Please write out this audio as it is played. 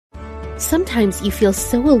Sometimes you feel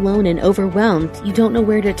so alone and overwhelmed you don't know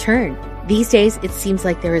where to turn. These days, it seems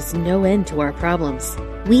like there is no end to our problems.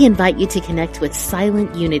 We invite you to connect with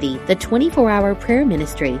Silent Unity, the 24-hour prayer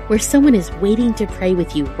ministry where someone is waiting to pray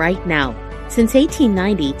with you right now. Since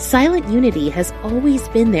 1890, Silent Unity has always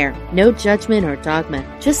been there. No judgment or dogma,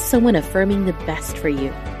 just someone affirming the best for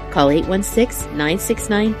you. Call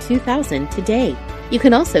 816-969-2000 today. You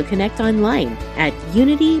can also connect online at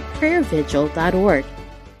unityprayervigil.org.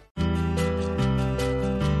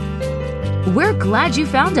 We're glad you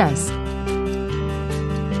found us.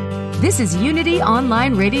 This is Unity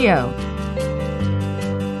Online Radio,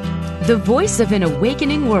 the voice of an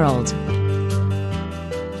awakening world.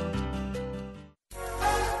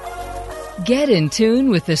 Get in tune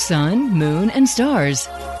with the sun, moon, and stars.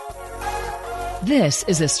 This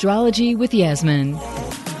is Astrology with Yasmin.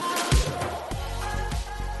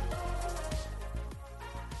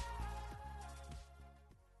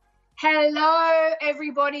 Hello,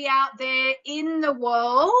 everybody out there in the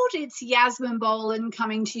world. It's Yasmin Boland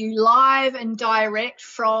coming to you live and direct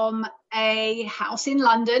from a house in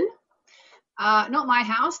London. Not my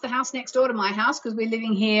house, the house next door to my house, because we're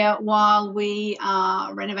living here while we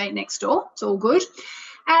renovate next door. It's all good.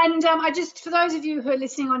 And for those of you who are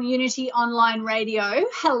listening on Unity Online Radio,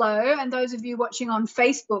 hello. And those of you watching on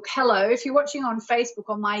Facebook, hello. If you're watching on Facebook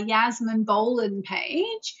on my Yasmin Boland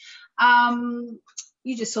page,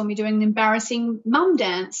 you just saw me doing an embarrassing mum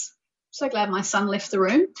dance. So glad my son left the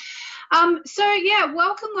room.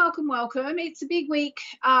 Welcome. It's a big week,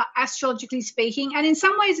 astrologically speaking, and in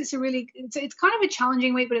some ways it's kind of a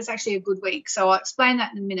challenging week, but it's actually a good week. So I'll explain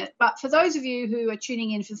that in a minute. But for those of you who are tuning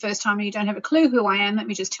in for the first time and you don't have a clue who I am, let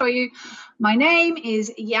me just tell you, my name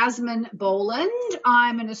is Yasmin Boland.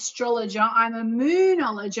 I'm an astrologer. I'm a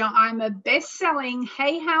moonologer. I'm a best-selling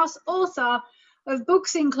Hay House author of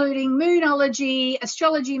books including Moonology,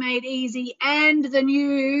 Astrology Made Easy, and the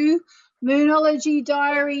new Moonology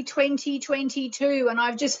Diary 2022. And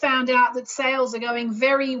I've just found out that sales are going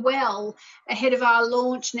very well ahead of our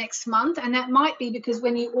launch next month. And that might be because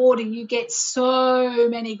when you order, you get so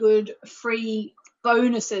many good free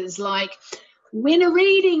bonuses like win a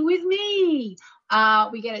reading with me.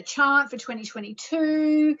 We get a chart for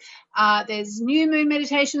 2022. There's new moon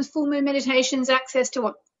meditations, full moon meditations, access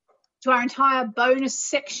to our entire bonus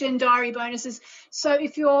section, diary bonuses. So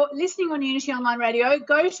if you're listening on Unity Online Radio,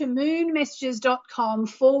 go to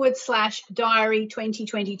moonmessages.com/diary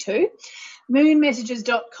 2022,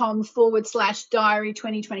 moonmessages.com/diary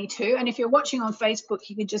 2022. And if you're watching on Facebook,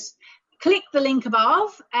 you could just click the link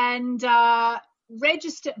above and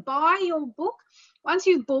register, buy your book. Once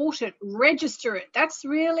you've bought it, register it. That's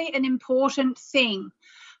really an important thing.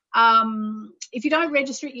 If you don't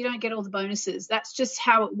register it, you don't get all the bonuses. That's just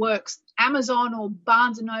how it works. Amazon or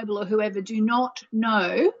Barnes and Noble or whoever do not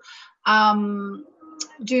know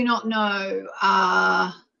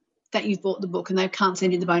that you've bought the book, and they can't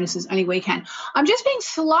send you the bonuses. Only we can. I'm just being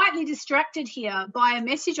slightly distracted here by a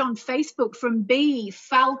message on Facebook from B.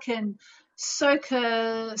 Falcon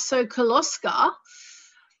Sokoloska.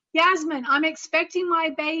 Yasmin, I'm expecting my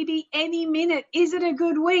baby any minute. Is it a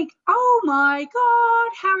good week? Oh, my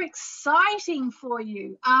God, how exciting for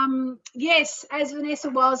you. Yes, as Vanessa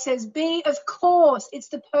Wild says, B, of course, it's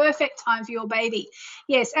the perfect time for your baby.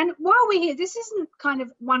 Yes, and while we're here, this isn't kind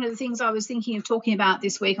of one of the things I was thinking of talking about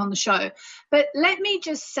this week on the show, but let me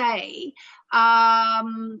just say,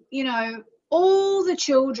 all the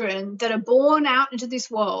children that are born out into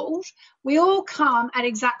this world, we all come at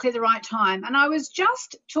exactly the right time. And I was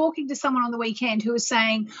just talking to someone on the weekend who was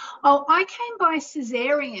saying, oh, I came by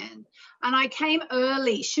cesarean and I came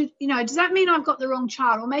early. Does that mean I've got the wrong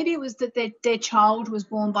child? Or maybe it was that their child was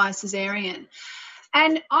born by cesarean.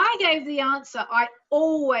 And I gave the answer I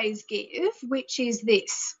always give, which is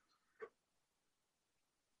this.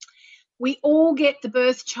 We all get the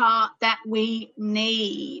birth chart that we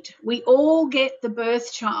need. We all get the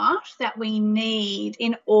birth chart that we need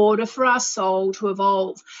in order for our soul to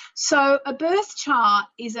evolve. So a birth chart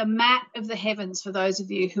is a map of the heavens for those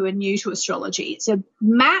of you who are new to astrology. It's a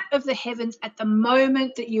map of the heavens at the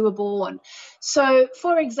moment that you were born. So,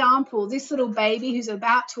 for example, this little baby who's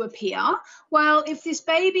about to appear, well, if this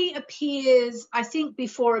baby appears, I think,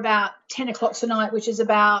 before about 10 o'clock tonight, which is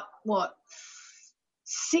about,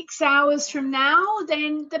 6 hours from now,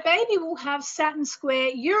 then the baby will have Saturn square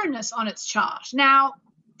Uranus on its chart. Now,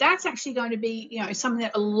 that's actually going to be, something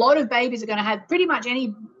that a lot of babies are going to have. Pretty much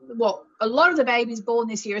a lot of the babies born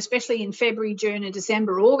this year, especially in February, June and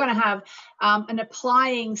December, are all going to have an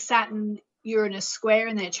applying Saturn Uranus square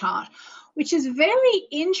in their chart. which is very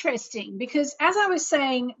interesting because, as I was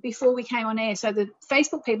saying before we came on air, so the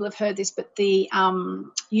Facebook people have heard this, but the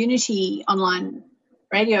Unity online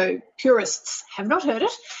radio purists have not heard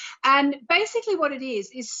it. And basically what it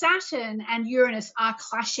is Saturn and Uranus are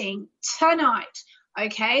clashing tonight,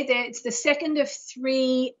 okay? It's the second of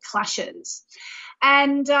 3 clashes.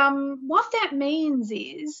 And what that means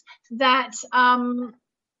is that Saturn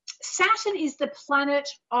is the planet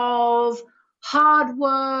of hard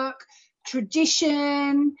work,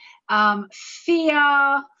 tradition,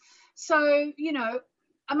 fear. So, you know,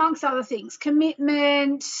 amongst other things,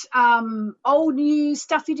 commitment, old news,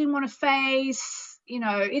 stuff you didn't want to face. You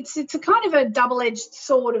know, it's a kind of a double-edged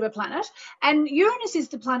sword of a planet. And Uranus is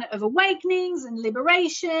the planet of awakenings and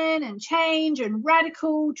liberation and change and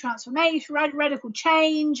radical transformation, radical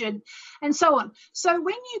change and so on. So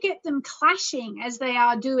when you get them clashing as they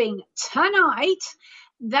are doing tonight,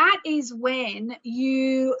 that is when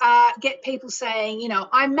you get people saying, you know,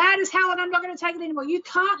 I'm mad as hell and I'm not going to take it anymore. You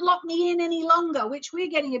can't lock me in any longer, which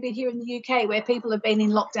we're getting a bit here in the UK where people have been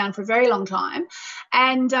in lockdown for a very long time.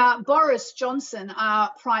 And Boris Johnson,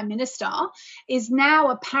 our Prime Minister, is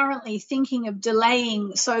now apparently thinking of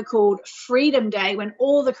delaying so-called Freedom Day, when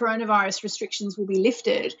all the coronavirus restrictions will be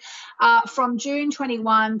lifted, from June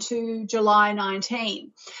 21 to July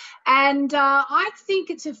 19. And I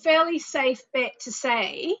think it's a fairly safe bet to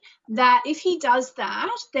say that if he does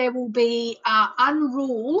that, there will be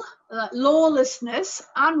lawlessness,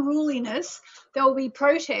 unruliness. There will be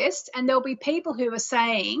protests, and there'll be people who are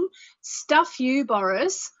saying, "Stuff you,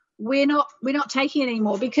 Boris. We're not taking it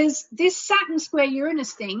anymore," because this Saturn square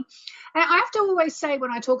Uranus thing. And I have to always say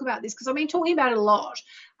when I talk about this, because I've been talking about it a lot,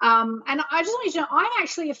 and I just want you to know I'm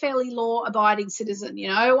actually a fairly law-abiding citizen. You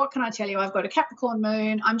know, what can I tell you? I've got a Capricorn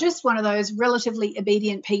moon. I'm just one of those relatively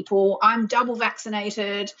obedient people. I'm double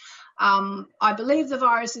vaccinated. I believe the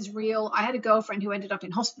virus is real. I had a girlfriend who ended up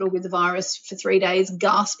in hospital with the virus for 3 days,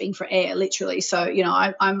 gasping for air, literally. So, you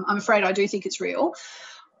know, I'm afraid I do think it's real.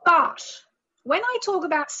 But when I talk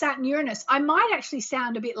about Saturn Uranus, I might actually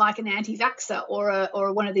sound a bit like an anti-vaxxer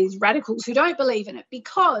or one of these radicals who don't believe in it,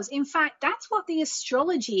 because, in fact, that's what the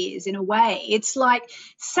astrology is in a way. It's like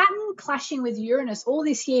Saturn clashing with Uranus all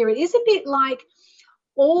this year. It is a bit like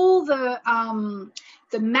all the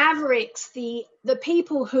mavericks, the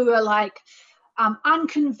people who are like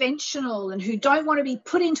unconventional and who don't want to be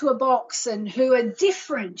put into a box and who are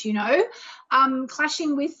different, you know,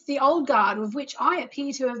 clashing with the old guard, of which I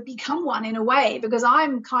appear to have become one in a way, because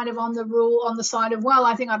I'm kind of on the side of, well,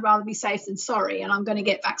 I think I'd rather be safe than sorry, and I'm going to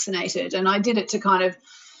get vaccinated. And I did it to kind of,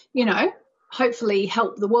 you know, hopefully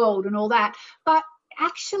help the world and all that. But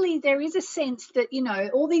actually there is a sense that, you know,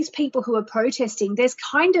 all these people who are protesting, there's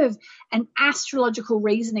kind of an astrological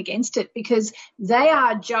reason against it, because they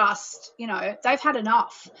are just, you know, they've had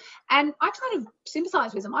enough. And I kind of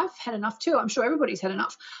sympathise with them. I've had enough too. I'm sure everybody's had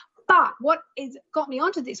enough. But what got me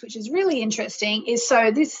onto this, which is really interesting, is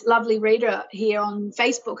so this lovely reader here on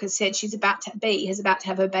Facebook has said she's about to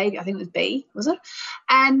have her baby. I think it was B, was it?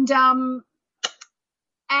 And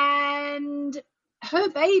her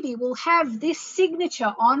baby will have this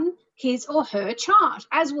signature on his or her chart,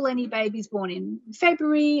 as will any babies born in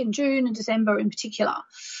February and June and December in particular.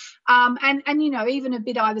 And you know, even a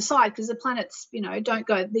bit either side, because the planets, you know,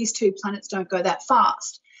 these two planets don't go that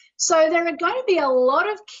fast. So there are going to be a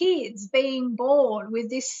lot of kids being born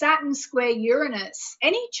with this Saturn square Uranus.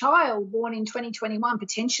 Any child born in 2021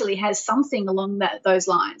 potentially has something along those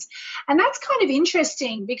lines. And that's kind of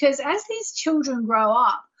interesting, because as these children grow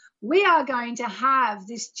up, we are going to have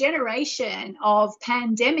this generation of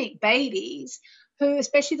pandemic babies who,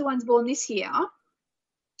 especially the ones born this year,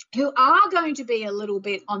 who are going to be a little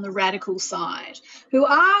bit on the radical side, who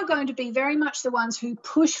are going to be very much the ones who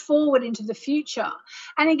push forward into the future.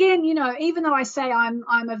 And again, you know, even though I say I'm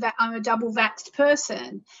a double vaxxed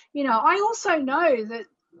person, you know, I also know that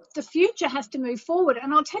the future has to move forward.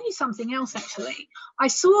 And I'll tell you something else, actually. I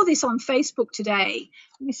saw this on Facebook today.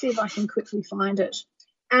 Let me see if I can quickly find it.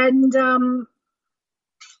 And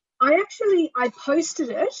I posted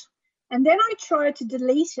it, and then I tried to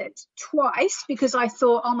delete it twice, because I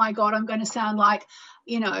thought, oh my God, I'm going to sound like,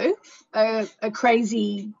 you know, a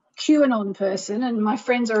crazy QAnon person, and my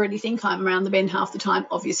friends already think I'm around the bend half the time,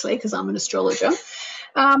 obviously, because I'm an astrologer.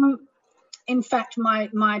 In fact,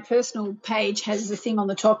 my personal page has the thing on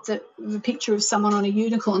the top, that the picture of someone on a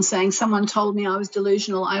unicorn saying, someone told me I was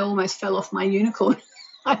delusional, I almost fell off my unicorn.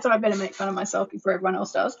 I thought I'd better make fun of myself before everyone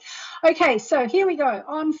else does. Okay, so here we go.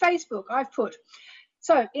 On Facebook, I've put,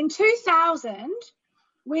 so in 2000,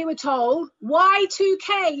 we were told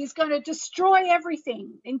Y2K is going to destroy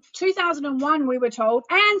everything. In 2001, we were told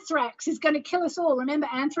anthrax is going to kill us all. Remember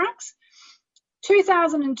anthrax?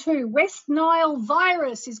 2002, West Nile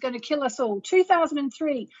virus is going to kill us all.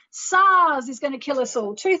 2003, SARS is going to kill us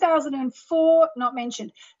all. 2004, not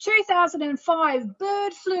mentioned. 2005,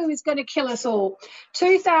 bird flu is going to kill us all.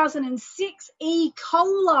 2006, E.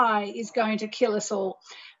 coli is going to kill us all.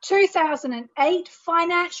 2008,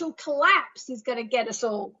 financial collapse is going to get us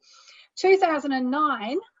all.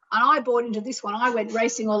 2009, and I bought into this one. I went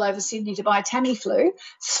racing all over Sydney to buy Tamiflu.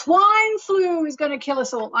 Swine flu is going to kill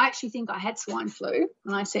us all. I actually think I had swine flu,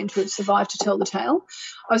 and I seem to have survived to tell the tale.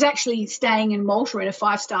 I was actually staying in Malta in a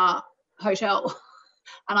 5-star hotel,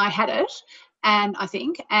 and I had it, and I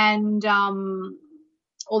think,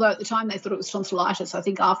 although at the time they thought it was tonsillitis, I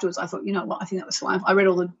think afterwards I thought, you know what, I think that was swine. I read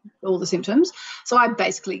all the symptoms. So I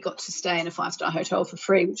basically got to stay in a 5-star hotel for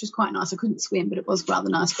free, which was quite nice. I couldn't swim, but it was rather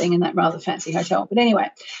nice being in that rather fancy hotel. But anyway,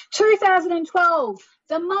 2012,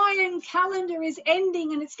 the Mayan calendar is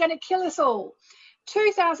ending and it's going to kill us all.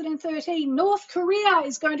 2013, North Korea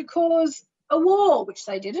is going to cause a war, which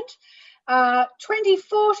they didn't.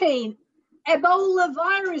 2014, Ebola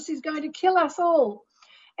virus is going to kill us all.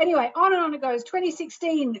 Anyway, on and on it goes.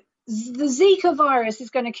 2016, the Zika virus is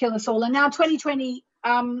going to kill us all. And now 2020,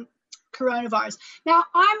 coronavirus. Now,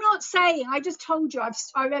 I'm not saying, I just told you,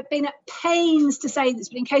 I've been at pains to say this,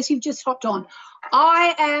 but in case you've just hopped on,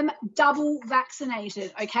 I am double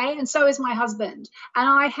vaccinated, okay? And so is my husband. And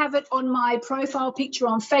I have it on my profile picture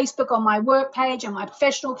on Facebook, on my work page, on my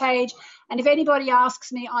professional page. And if anybody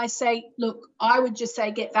asks me, I say, look, I would just say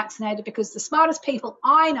get vaccinated, because the smartest people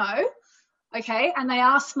I know, okay, and they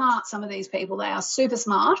are smart, some of these people, they are super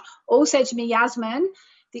smart, all said to me, Yasmin,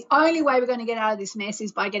 the only way we're going to get out of this mess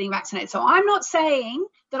is by getting vaccinated. So I'm not saying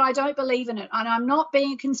that I don't believe in it, and I'm not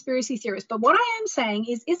being a conspiracy theorist, but what I am saying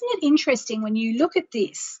is, isn't it interesting when you look at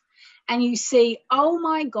this and you see, oh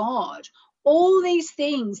my God, all these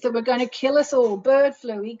things that were going to kill us all, bird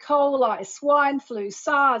flu, E. coli, swine flu,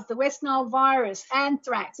 SARS, the West Nile virus,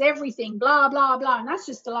 anthrax, everything, blah, blah, blah, and that's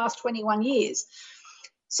just the last 21 years.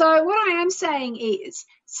 So what I am saying is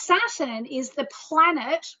Saturn is the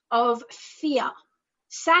planet of fear.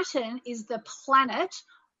 Saturn is the planet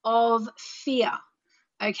of fear,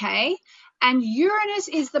 okay? And Uranus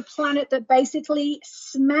is the planet that basically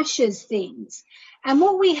smashes things. And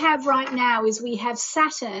what we have right now is we have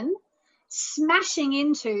Saturn smashing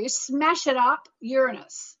into, smash it up,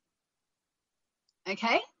 Uranus,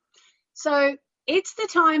 okay? So it's the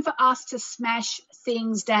time for us to smash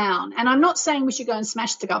things down. And I'm not saying we should go and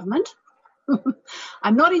smash the government.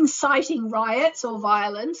 I'm not inciting riots or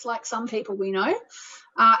violence like some people we know.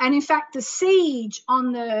 And in fact, the siege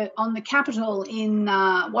on the Capitol in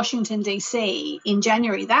Washington, D.C. in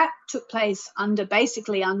January, that took place under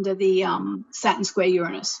the Saturn square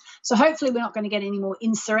Uranus. So hopefully we're not going to get any more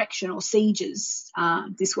insurrection or sieges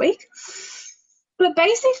this week. But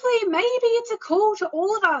basically, maybe it's a call to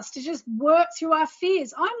all of us to just work through our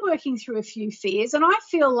fears. I'm working through a few fears, and I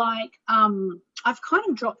feel like I've kind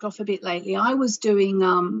of dropped off a bit lately. I was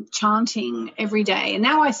doing chanting every day, and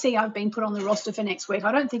now I see I've been put on the roster for next week.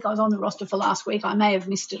 I don't think I was on the roster for last week. I may have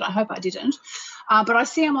missed it. I hope I didn't. But I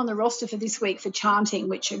see I'm on the roster for this week for chanting,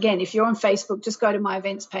 which, again, if you're on Facebook, just go to my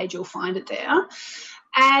events page. You'll find it there.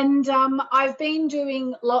 And I've been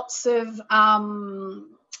doing lots of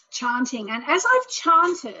chanting, and as I've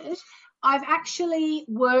chanted, I've actually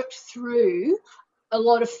worked through a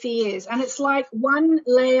lot of fears, and it's like one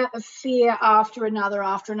layer of fear after another,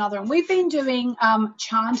 and we've been doing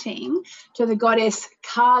chanting to the goddess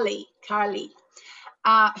Kali,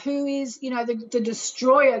 who is, you know, the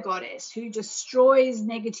destroyer goddess, who destroys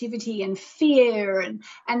negativity and fear, and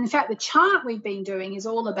in fact the chant we've been doing is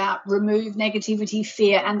all about remove negativity,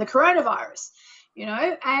 fear, and the coronavirus, you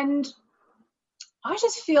know. And I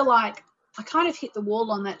just feel like I kind of hit the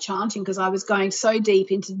wall on that chanting because I was going so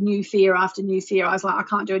deep into new fear after new fear. I was like, I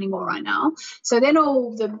can't do any more right now. So then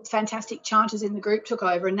all the fantastic chanters in the group took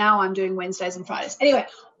over, and now I'm doing Wednesdays and Fridays. Anyway,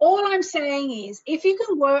 all I'm saying is if you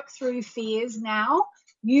can work through fears now,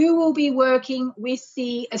 you will be working with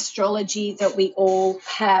the astrology that we all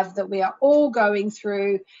have, that we are all going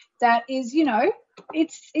through, that is, you know,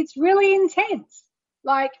 it's really intense.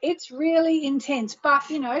 Like, it's really intense. But,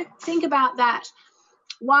 you know, think about that.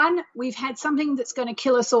 One, we've had something that's going to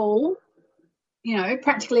kill us all, you know,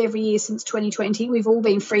 practically every year since 2020. We've all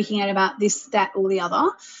been freaking out about this, that, or the other.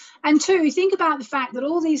 And two, think about the fact that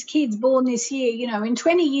all these kids born this year, you know, in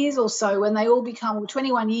 20 years or so, when they all become, or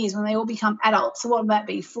 21 years, when they all become adults, so what would that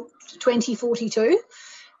be, 2042?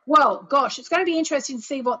 Well, gosh, it's going to be interesting to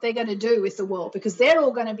see what they're going to do with the world, because they're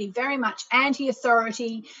all going to be very much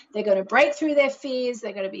anti-authority. They're going to break through their fears.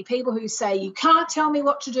 They're going to be people who say, you can't tell me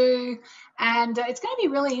what to do. And it's going to be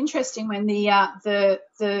really interesting when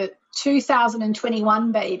the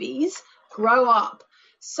 2021 babies grow up.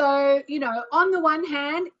 So, on the one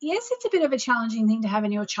hand, yes, it's a bit of a challenging thing to have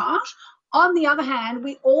in your chart. On the other hand,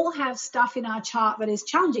 we all have stuff in our chart that is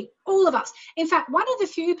challenging, all of us. In fact, one of the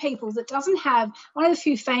few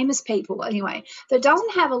famous people anyway, that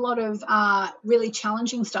doesn't have a lot of really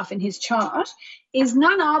challenging stuff in his chart is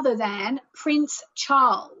none other than Prince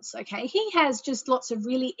Charles, okay? He has just lots of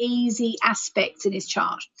really easy aspects in his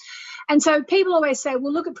chart. And so people always say,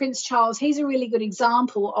 well, look at Prince Charles. He's a really good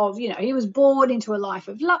example of, he was born into a life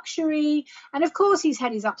of luxury. And, of course, he's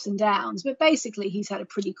had his ups and downs. But basically he's had a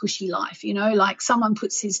pretty cushy life, like someone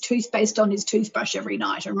puts his toothpaste on his toothbrush every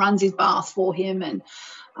night and runs his bath for him. And,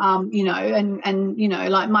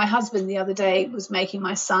 like my husband the other day was making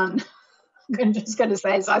my son, I'm just going to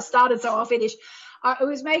say, so I started, so I'll finish. It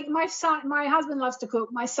was making my son. My husband loves to cook.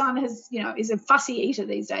 My son is a fussy eater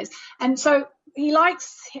these days, and so he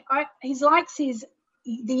likes the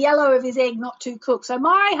yellow of his egg not too cooked. So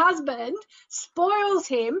my husband spoils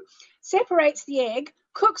him, separates the egg,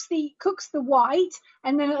 cooks the white,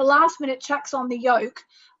 and then at the last minute chucks on the yolk.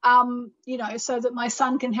 So that my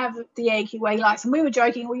son can have the egg the way he likes. And we were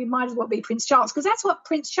joking, well, you might as well be Prince Charles, because that's what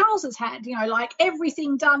Prince Charles has had. Like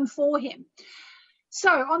everything done for him. So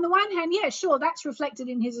on the one hand, yeah, sure, that's reflected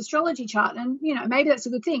in his astrology chart, and, maybe that's a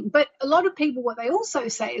good thing. But a lot of people, what they also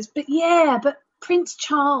say is, but Prince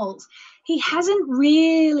Charles, he hasn't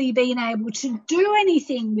really been able to do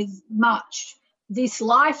anything with much this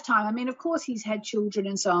lifetime. I mean, of course, he's had children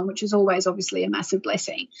and so on, which is always obviously a massive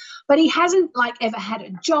blessing. But he hasn't, ever had a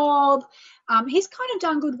job. He's kind of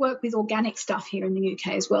done good work with organic stuff here in the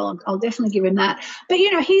UK as well. I'll definitely give him that. But,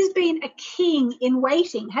 he's been a king in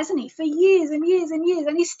waiting, hasn't he, for years and years and years,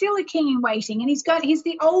 and he's still a king in waiting. And he's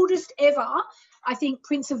the oldest ever, I think,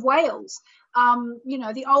 Prince of Wales,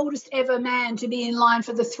 the oldest ever man to be in line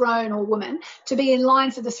for the throne, or woman, to be in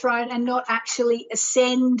line for the throne and not actually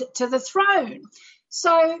ascend to the throne.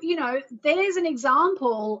 So, there's an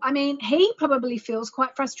example. I mean, he probably feels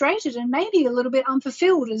quite frustrated and maybe a little bit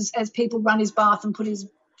unfulfilled as people run his bath and put his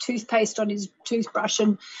toothpaste on his toothbrush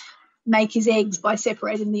and make his eggs by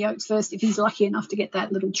separating the yolks first, if he's lucky enough to get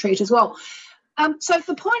that little treat as well. So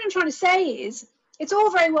the point I'm trying to say is, it's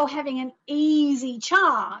all very well having an easy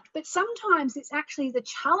chart, but sometimes it's actually the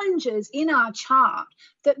challenges in our chart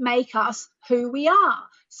that make us who we are.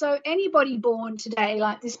 So anybody born today,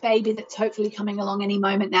 like this baby that's hopefully coming along any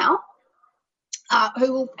moment now,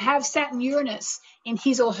 who will have Saturn Uranus in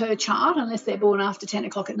his or her chart, unless they're born after 10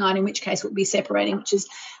 o'clock at night, in which case it will be separating, which is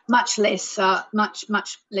much less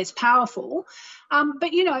powerful.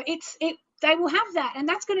 But they will have that, and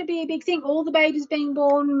that's going to be a big thing. All the babies being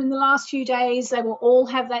born in the last few days, they will all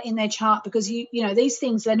have that in their chart, because these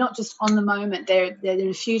things, they're not just on the moment, they're in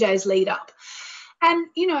a few days lead up. And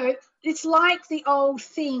it's like the old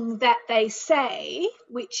thing that they say,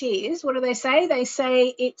 which is, what do they say? They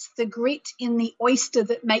say it's the grit in the oyster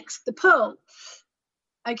that makes the pearl.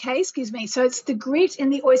 Okay, excuse me. So it's the grit in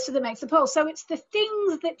the oyster that makes the pearl. So it's the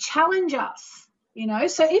things that challenge us.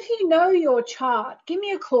 So if you know your chart, give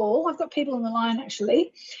me a call. I've got people on the line,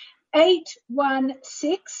 actually.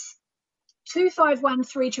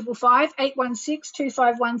 816-251-3555,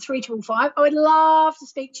 816-251-3555. I would love to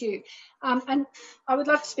speak to you.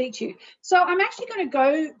 So I'm actually going to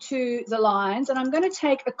go to the lines, and I'm going to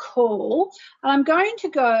take a call, and I'm going to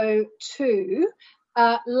go to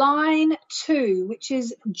line 2, which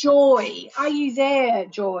is Joy. Are you there,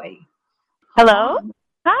 Joy? Hello.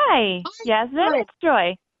 Hi, Yasmin, it's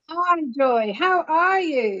Joy. Hi, Joy. How are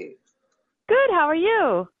you? Good, how are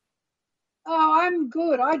you? Oh, I'm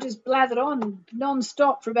good. I just blathered on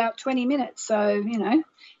non-stop for about 20 minutes. So,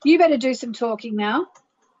 you better do some talking now.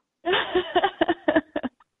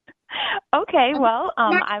 Okay, well,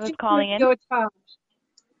 I was calling in. Your chart.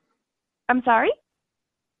 I'm sorry?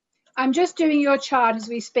 I'm just doing your chart as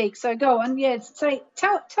we speak. So go on. Yes.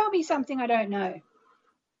 Tell me something I don't know.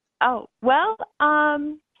 Oh, well, I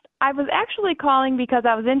was actually calling because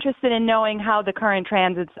I was interested in knowing how the current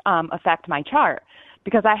transits affect my chart,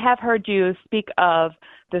 because I have heard you speak of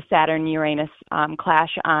the Saturn-Uranus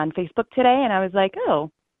clash on Facebook today, and I was like,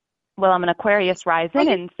 oh, well, I'm an Aquarius rising,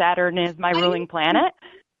 and Saturn is my ruling planet.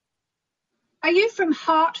 Are you from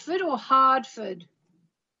Hartford or Hardford?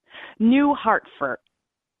 New Hartford.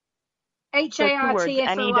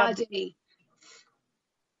 Hartford.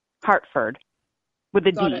 Hartford. With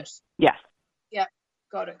a D. Got it. Yes. Yeah,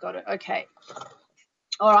 got it. Okay.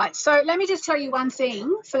 All right. So let me just tell you one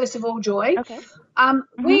thing, first of all, Joy. Okay.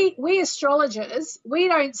 We astrologers, we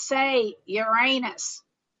don't say Uranus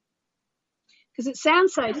because it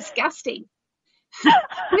sounds so disgusting.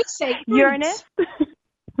 We say Uranus?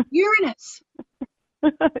 Uranus.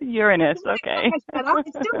 Uranus, okay. It's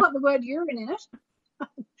still got the word urine in it.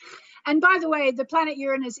 And by the way, the planet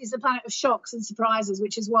Uranus is the planet of shocks and surprises,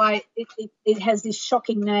 which is why it has this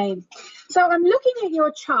shocking name. So I'm looking at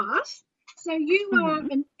your chart. So you are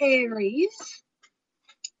an Aries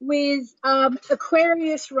with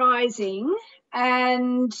Aquarius rising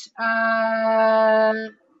and a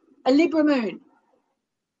Libra moon.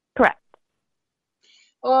 Correct.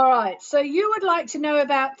 All right. So you would like to know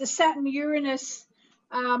about the Saturn-Uranus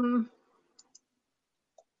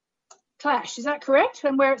clash. Is that correct?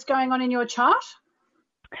 And where it's going on in your chart?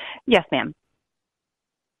 Yes, ma'am.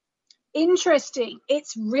 Interesting.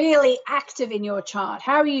 It's really active in your chart.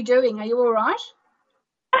 How are you doing? Are you all right?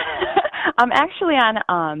 I'm actually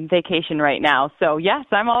on vacation right now, so yes,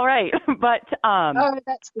 I'm all right. But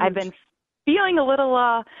that's good. I've been feeling a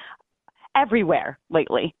little everywhere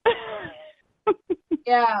lately.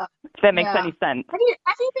 Yeah. If that makes any sense.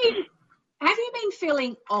 Have you been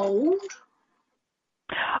feeling old?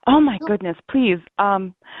 Oh my goodness, please.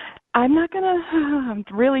 I'm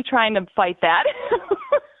really trying to fight that.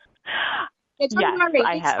 Don't worry.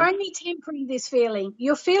 It's only temporary, this feeling.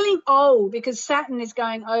 You're feeling old because Saturn is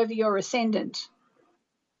going over your ascendant.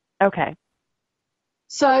 Okay.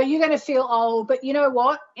 So you're going to feel old, but you know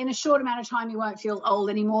what? In a short amount of time, you won't feel old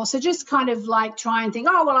anymore. So just kind of like try and think,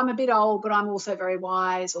 oh, well, I'm a bit old, but I'm also very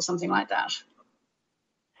wise, or something like that.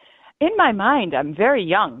 In my mind, I'm very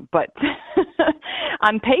young, but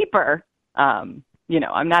on paper, I'm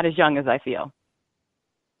not as young as I feel.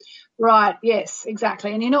 Right. Yes,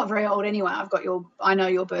 exactly. And you're not very old anyway. I know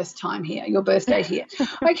your birth time here, your birth date here.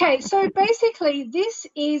 Okay. So basically this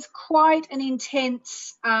is quite an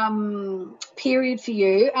intense period for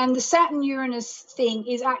you. And the Saturn-Uranus thing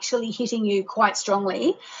is actually hitting you quite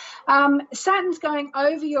strongly. Saturn's going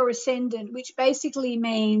over your ascendant, which basically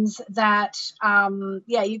means that,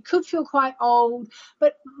 you could feel quite old.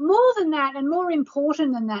 But more than that, and more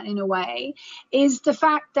important than that in a way, is the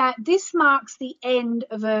fact that this marks the end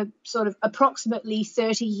of a sort of approximately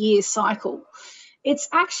 30-year cycle. It's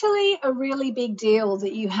actually a really big deal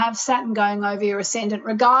that you have Saturn going over your ascendant,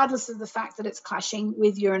 regardless of the fact that it's clashing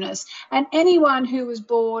with Uranus. And anyone who was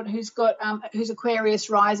born who's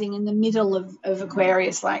Aquarius rising in the middle of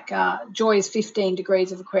Aquarius, like Joy is 15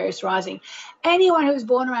 degrees of Aquarius rising, anyone who was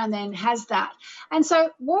born around then has that. And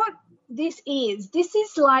so what this is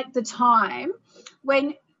like the time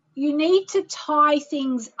when you need to tie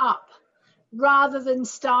things up rather than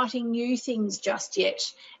starting new things just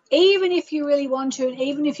yet. Even if you really want to, and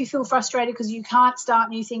even if you feel frustrated because you can't start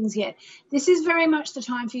new things yet, this is very much the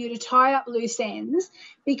time for you to tie up loose ends,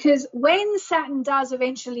 because when Saturn does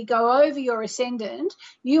eventually go over your ascendant,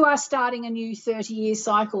 you are starting a new 30-year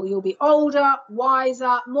cycle. You'll be older,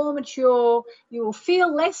 wiser, more mature. You will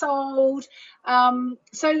feel less old. You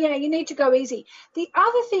need to go easy. The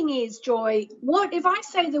other thing is, Joy, what if I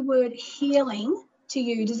say the word healing to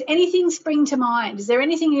you? Does anything spring to mind? Is there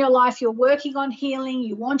anything in your life you're working on healing,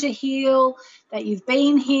 you want to heal, that you've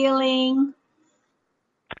been healing?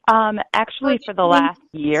 Actually, for the last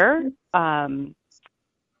year, the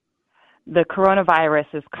coronavirus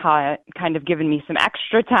has kind of given me some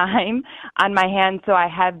extra time on my hands, so I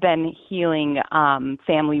have been healing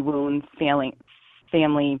family wounds, family.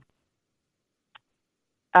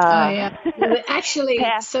 Actually,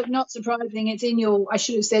 so not surprising. It's in your, I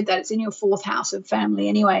should have said that, it's in your fourth house of family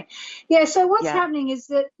anyway. Yeah, so what's happening is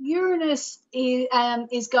that Uranus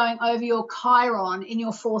is going over your Chiron in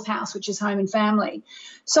your fourth house, which is home and family.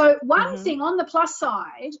 So one thing on the plus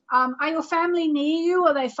side, are your family near you?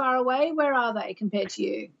 Are they far away? Where are they compared to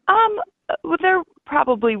you? They're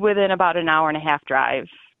probably within about an hour and a half drive.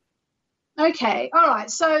 Okay, all right.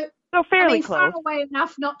 So fairly close. Far away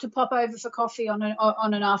enough not to pop over for coffee on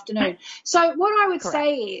an afternoon. So what I would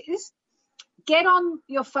say is get on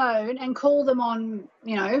your phone and call them on,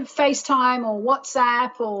 FaceTime or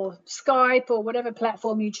WhatsApp or Skype or whatever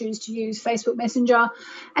platform you choose to use, Facebook Messenger,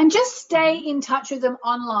 and just stay in touch with them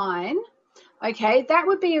online. Okay, that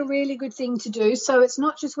would be a really good thing to do. So it's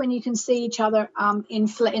not just when you can see each other in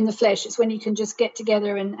the flesh. It's when you can just get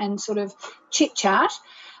together and sort of chit-chat.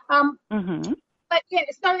 But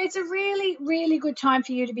so it's a really, really good time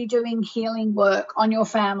for you to be doing healing work on your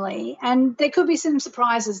family, and there could be some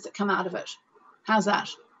surprises that come out of it. How's that?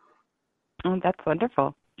 Oh, that's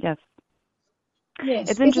wonderful. Yes.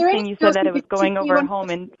 Yes. It's interesting you said that it was going over home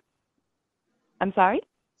and I'm sorry?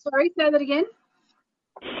 Sorry, say that again.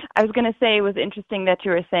 I was going to say it was interesting that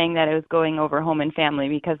you were saying that it was going over home and family,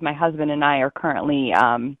 because my husband and I are currently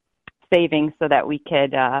saving so that we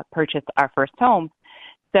could purchase our first home.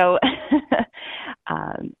 So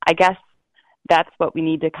I guess that's what we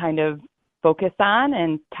need to kind of focus on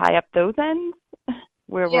and tie up those ends.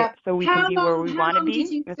 so we can be where we want to be. How long do you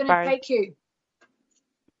think it's going to take you?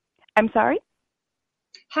 I'm sorry?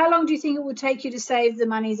 How long do you think it would take you to save the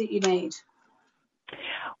money that you need?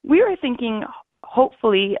 We were thinking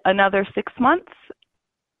hopefully another 6 months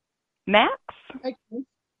max. Okay.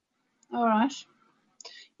 All right.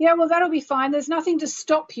 Yeah, well, that'll be fine. There's nothing to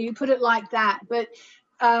stop you, put it like that. But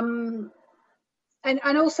and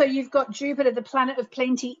also you've got Jupiter, the planet of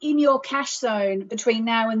plenty, in your cash zone between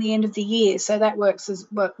now and the end of the year. So that works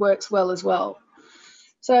well as well.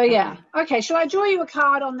 So, yeah. Okay, shall I draw you a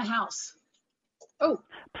card on the house? Oh,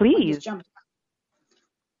 please.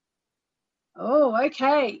 Oh,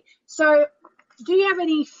 okay. So do you have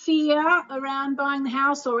any fear around buying the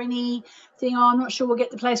house, or anything, I'm not sure we'll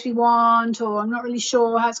get the place we want, or I'm not really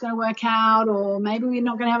sure how it's going to work out, or maybe we're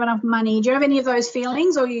not going to have enough money? Do you have any of those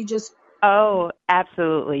feelings, or you just... Oh,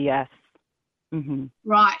 absolutely, yes. Mm-hmm.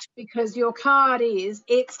 Right, because your card is,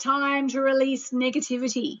 it's time to release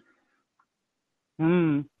negativity.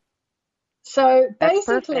 So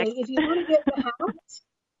basically, if you want to get the house,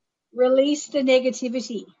 release the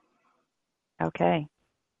negativity. Okay.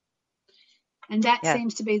 And that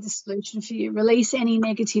seems to be the solution for you. Release any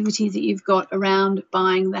negativity that you've got around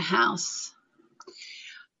buying the house.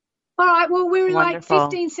 All right, well, we're Wonderful.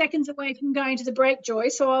 like 15 seconds away from going to the break, Joy,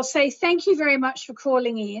 so I'll say thank you very much for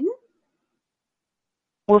calling in.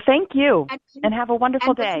 Well, thank you, and have a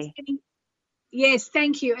wonderful day. Yes,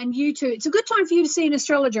 thank you, and you too. It's a good time for you to see an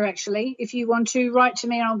astrologer, actually, if you want to write to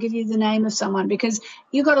me, and I'll give you the name of someone, because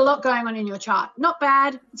you've got a lot going on in your chart. Not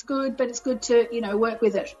bad, it's good, but it's good to, work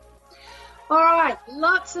with it. All right,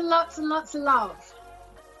 lots and lots and lots of love.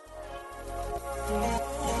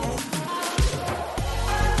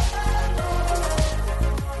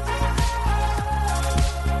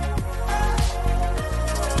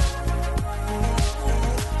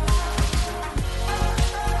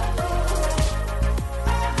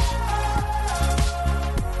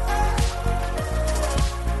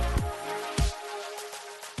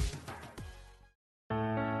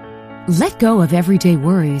 Let go of everyday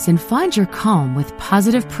worries and find your calm with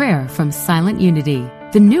positive prayer from Silent Unity,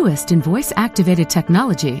 the newest in voice-activated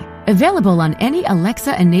technology, available on any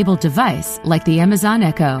Alexa-enabled device like the Amazon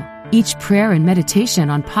Echo. Each prayer and meditation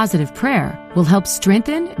on positive prayer will help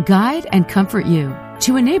strengthen, guide, and comfort you.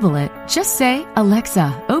 To enable it, just say,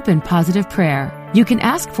 "Alexa, open positive prayer." You can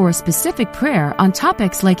ask for a specific prayer on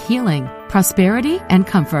topics like healing, prosperity, and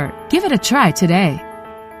comfort. Give it a try today.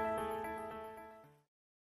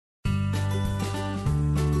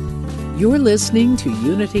 You're listening to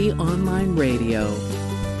Unity Online Radio,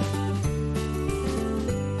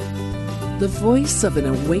 the voice of an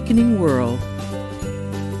awakening world.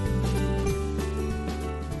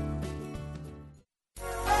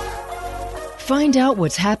 Find out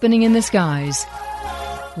what's happening in the skies.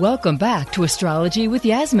 Welcome back to Astrology with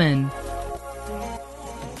Yasmin.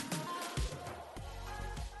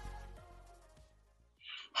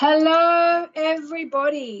 Hello,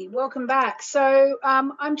 everybody. Welcome back. So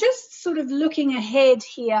I'm just sort of looking ahead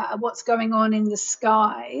here at what's going on in the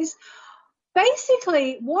skies.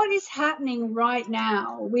 Basically, what is happening right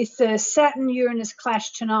now with the Saturn-Uranus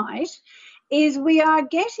clash tonight is we are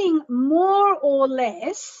getting more or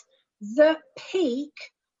less the peak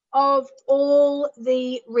of all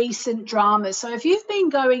the recent dramas. So if you've been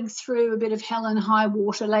going through a bit of hell and high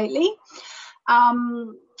water lately,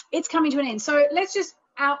 it's coming to an end. So let's just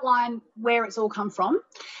outline where it's all come from.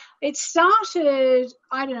 It started,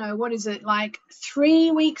 I don't know, what is it, like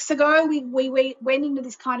 3 weeks ago, we went into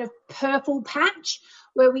this kind of purple patch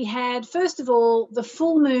where we had, first of all, the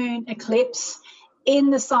full moon eclipse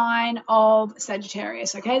in the sign of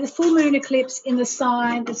Sagittarius, okay? The full moon eclipse in the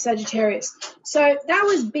sign of Sagittarius. So that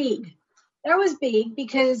was big. That was big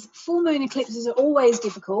because full moon eclipses are always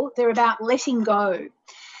difficult. They're about letting go.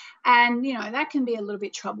 And, that can be a little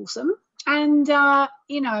bit troublesome. And,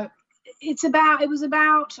 it was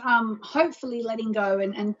about hopefully letting go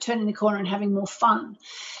and turning the corner and having more fun.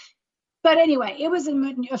 But anyway, it was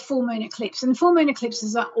a full moon eclipse, and full moon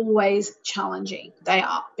eclipses are always challenging. They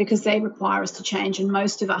are, because they require us to change, and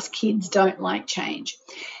most of us kids don't like change.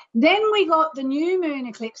 Then we got the new moon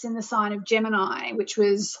eclipse in the sign of Gemini, which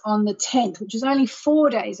was on the 10th, which was only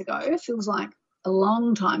 4 days ago. It feels like a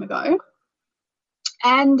long time ago.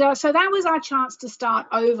 And so that was our chance to start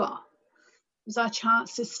over. It was our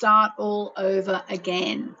chance to start all over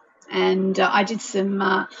again. And I did a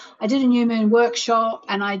new moon workshop,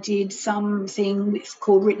 and I did something that's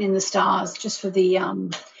called Written in the Stars, just for the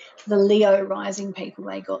Leo rising people.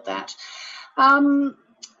 They got that.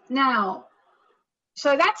 Now,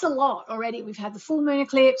 So that's a lot already. We've had the full moon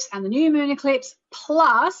eclipse and the new moon eclipse,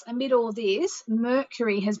 plus amid all this,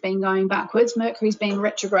 Mercury has been going backwards. Mercury's been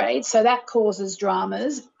retrograde, so that causes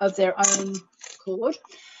dramas of their own accord.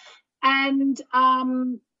 And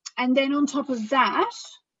then on top of that,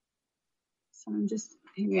 so I'm just,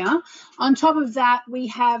 here we are. On top of that, we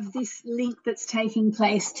have this link that's taking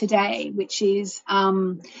place today, which is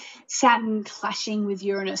Saturn clashing with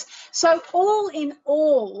Uranus. So all in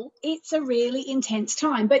all, it's a really intense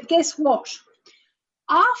time. But guess what?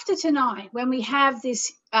 After tonight, when we have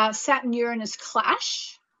this Saturn-Uranus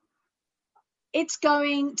clash, it's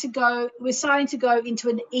going to go, we're starting to go into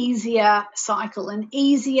an easier cycle, an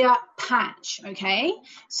easier patch, okay?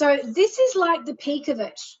 So this is like the peak of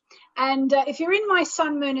it. And if you're in my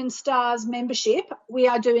Sun, Moon and Stars membership, we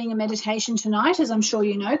are doing a meditation tonight, as I'm sure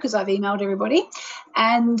you know, because I've emailed everybody.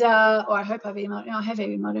 And or I hope I have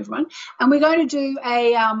emailed everyone. And we're going to do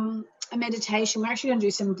a meditation. We're actually going to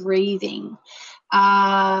do some breathing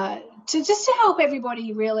to help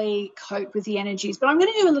everybody really cope with the energies. But I'm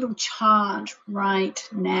going to do a little chant right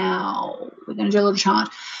now. We're going to do a little chant,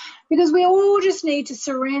 because we all just need to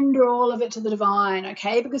surrender all of it to the divine,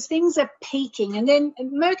 okay, because things are peaking. And then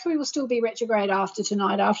Mercury will still be retrograde after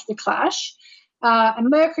tonight, after the clash. And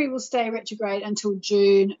Mercury will stay retrograde until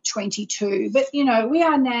June 22. But, you know, we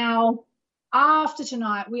are now, after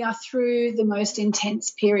tonight, we are through the most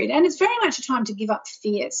intense period. And it's very much a time to give up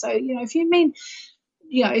fear. So, you know, if you've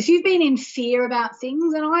been in fear about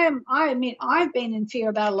things, and I admit I've been in fear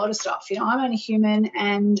about a lot of stuff. You know, I'm only human,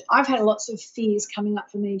 and I've had lots of fears coming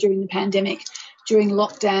up for me during the pandemic, during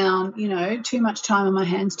lockdown, you know, too much time on my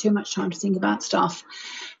hands, too much time to think about stuff.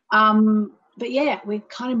 But, yeah, we're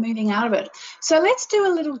kind of moving out of it. So let's do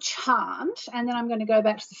a little chant, and then I'm going to go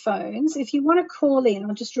back to the phones. If you want to call in,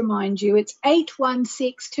 I'll just remind you, it's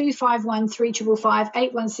 816-251-3555,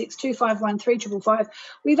 816-251-3555.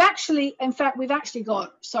 We've actually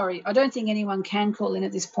got, sorry, I don't think anyone can call in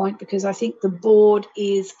at this point, because I think the board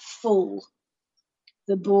is full.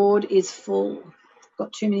 The board is full.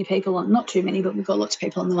 Got too many people on, not too many, but we've got lots of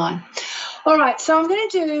people on the line. All right, so I'm going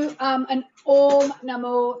to do an Om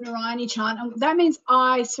Namo Narayani chant. That means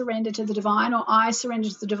I surrender to the divine, or I surrender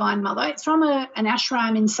to the Divine Mother. It's from an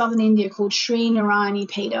ashram in southern India called Sri Narayani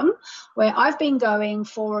Peetham, where I've been going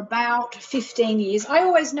for about 15 years. I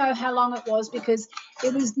always know how long it was, because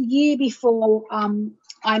it was the year before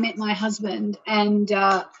I met my husband and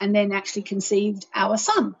then actually conceived our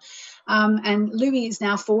son. And Louis is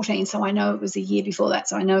now 14, so I know it was a year before that,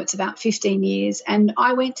 so I know it's about 15 years. And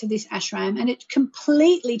I went to this ashram, and it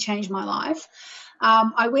completely changed my life.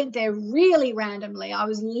 I went there really randomly. I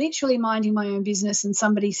was literally minding my own business, and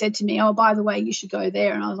somebody said to me, oh, by the way, you should go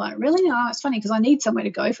there. And I was like, really? No, it's funny, because I need somewhere to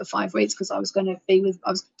go for 5 weeks, because I was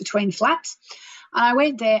between flats. And I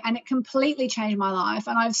went there, and it completely changed my life.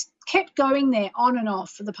 And I've kept going there on and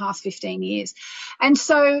off for the past 15 years. And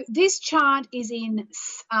so this chant is in,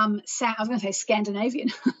 I was going to say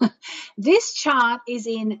Scandinavian. This chant is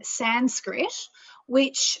in Sanskrit,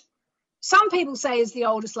 which some people say is the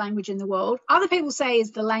oldest language in the world. Other people say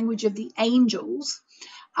is the language of the angels.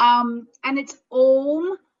 And it's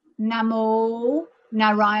Om Namo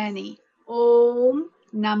Narayani. Om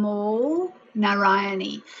Namo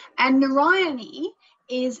Narayani. And Narayani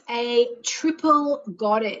is a triple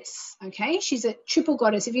goddess, okay? She's a triple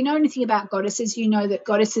goddess. If you know anything about goddesses, you know that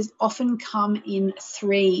goddesses often come in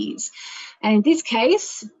threes. And in this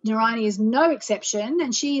case, Narayani is no exception,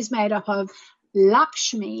 and she is made up of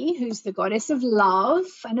Lakshmi, who's the goddess of love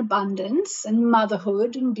and abundance and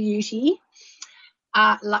motherhood and beauty.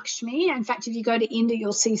 Lakshmi, in fact, if you go to India,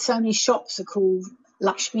 you'll see so many shops are called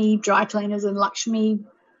Lakshmi dry cleaners and Lakshmi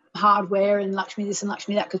hardware and Lakshmi this and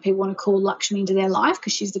Lakshmi that, because people want to call Lakshmi into their life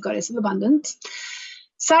because she's the goddess of abundance.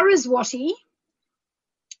 Saraswati,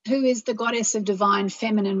 who is the goddess of divine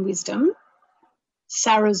feminine wisdom.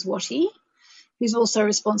 Saraswati, who's also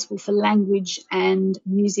responsible for language and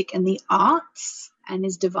music and the arts, and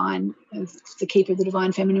is divine, the keeper of the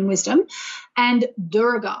divine feminine wisdom. And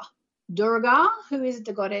Durga, who is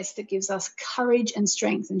the goddess that gives us courage and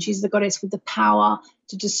strength, and she's the goddess with the power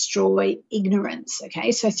to destroy ignorance,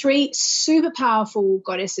 okay? So 3 super powerful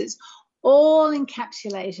goddesses, all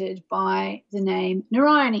encapsulated by the name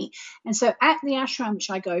Narayani. And so at the ashram which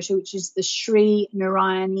I go to, which is the Sri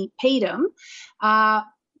Narayani Peetham,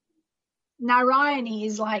 Narayani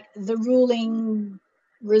is like the ruling,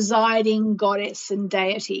 residing goddess and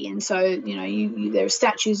deity. And so, you know, there are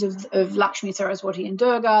statues of Lakshmi, Saraswati and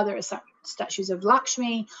Durga. There are statues of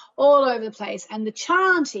Lakshmi all over the place. And the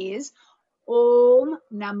chant is Om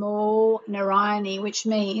Namo Narayani, which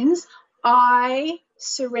means I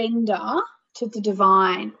surrender to the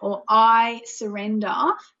divine, or I surrender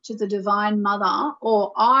to the divine mother,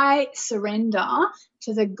 or I surrender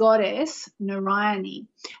to the goddess Narayani.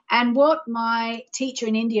 And what my teacher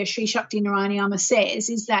in India, Sri Shakti Narayani Amma, says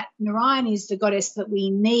is that Narayani is the goddess that we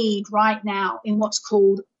need right now in what's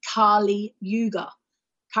called Kali Yuga,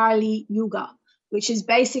 which is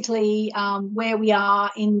basically where we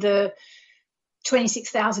are in the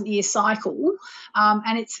 26,000 year cycle,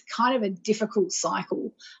 and it's kind of a difficult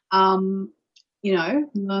cycle. You know,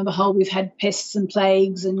 lo and behold, we've had pests and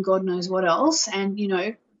plagues and God knows what else, and, you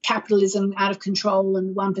know, capitalism out of control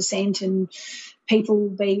and 1% and people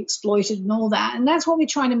being exploited and all that. And that's what we're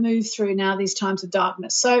trying to move through now, these times of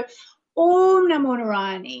darkness. So Om Namo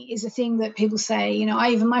Narayani is a thing that people say, you know,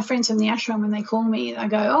 even my friends from the ashram, when they call me, I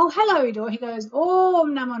go, oh, hello, Idor. He goes,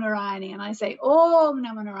 Om Namo Narayani. And I say, Om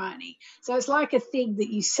Namo Narayani. So it's like a thing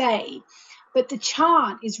that you say. But the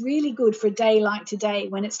chant is really good for a day like today,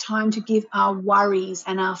 when it's time to give our worries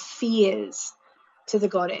and our fears to the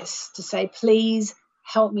goddess, to say, please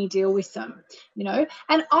help me deal with them, you know.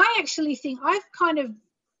 And I actually think, I've kind of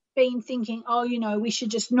been thinking, oh, you know, we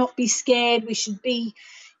should just not be scared. We should be,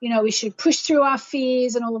 you know, we should push through our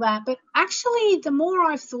fears and all that. But actually, the more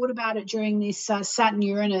I've thought about it during this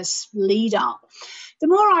Saturn-Uranus lead up, the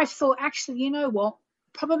more I've thought, actually, you know what?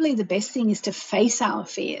 Probably the best thing is to face our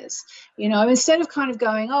fears, you know, instead of kind of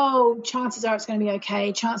going, oh, chances are it's going to be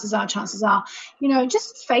okay, chances are, you know,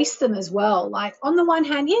 just face them as well. Like, on the one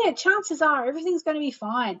hand, yeah, chances are everything's going to be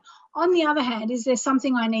fine. On the other hand, is there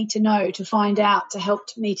something I need to know to find out to help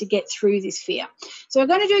me to get through this fear? So we're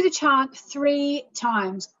going to do the chant 3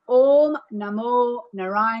 times, Om Namo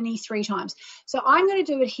Narayani 3 times. So I'm going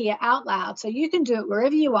to do it here out loud, so you can do it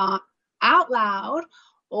wherever you are, out loud,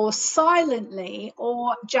 or silently,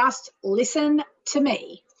 or just listen to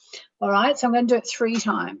me. All right, so I'm going to do it 3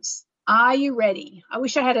 times. Are you ready? I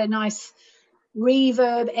wish I had a nice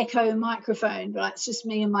reverb echo microphone, but it's just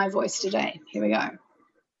me and my voice today. Here we go.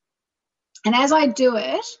 And as I do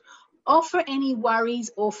it, offer any worries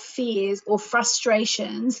or fears or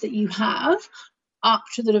frustrations that you have up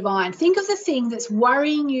to the divine. Think of the thing that's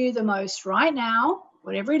worrying you the most right now,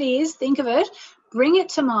 whatever it is, think of it. Bring it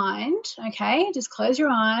to mind, okay? Just close your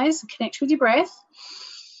eyes, connect with your breath.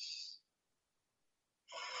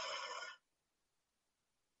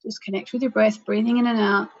 Just connect with your breath, breathing in and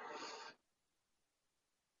out.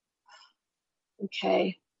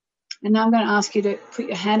 Okay. And now I'm going to ask you to put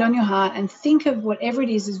your hand on your heart and think of whatever it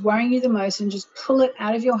is worrying you the most, and just pull it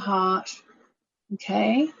out of your heart,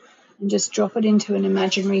 okay? And just drop it into an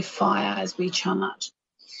imaginary fire as we chant.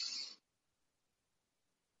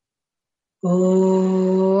 Om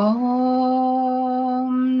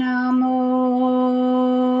Namo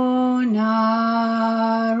Narayani.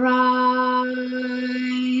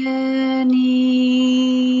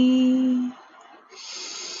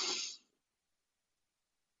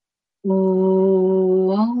 Om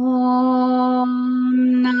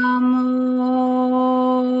Namo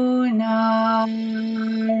Narayani.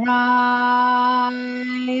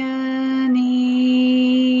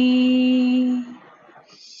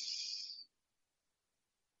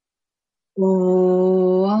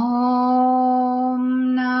 Om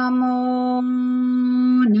Namo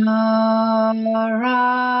Narayani.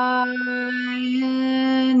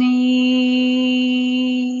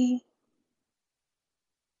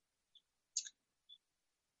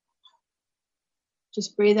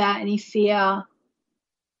 Just breathe out any fear.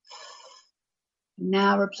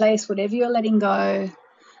 Now replace whatever you're letting go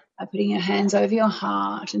by putting your hands over your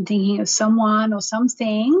heart and thinking of someone or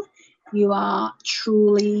something you are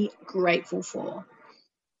truly grateful for.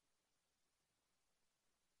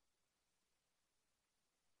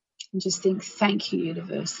 And just think, thank you,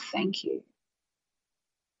 universe, thank you.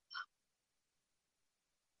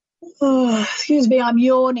 Oh, excuse me, I'm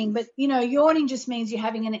yawning, but, you know, yawning just means you're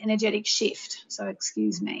having an energetic shift, so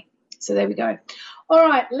excuse me. So there we go. All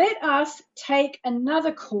right, let us take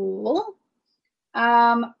another call.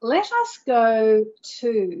 Let us go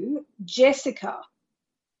to Jessica.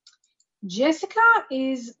 Jessica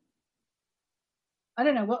is, I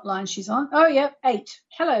don't know what line she's on. Oh, yeah, 8.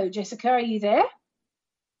 Hello, Jessica. Are you there?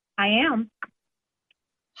 I am.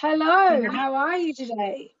 Hello. How are you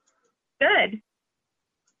today? Good.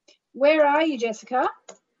 Where are you, Jessica?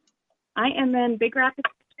 I am in Big Rapids,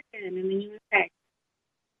 Michigan in the USA.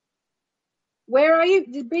 Where are you?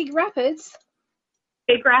 The Big Rapids?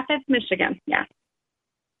 Big Rapids, Michigan, yeah.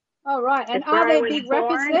 Oh, right. And it's are there where big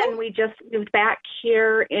rapids there? And we just moved back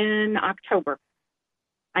here in October.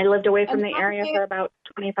 I lived away from the area for about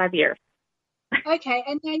 25 years. Okay,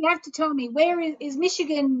 and now you have to tell me, where is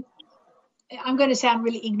Michigan? I'm going to sound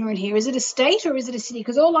really ignorant here. Is it a state or is it a city?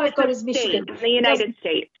 Because all I've got is Michigan. The United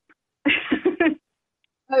States.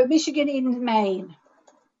 Oh, Michigan in Maine.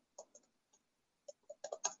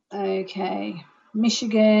 Okay.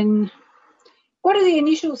 Michigan. What are the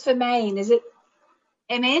initials for Maine? Is it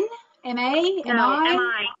MN? MA? No,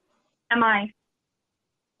 MI.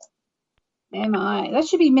 MI. That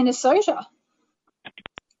should be Minnesota.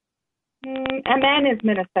 MN is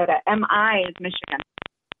Minnesota. MI is Michigan.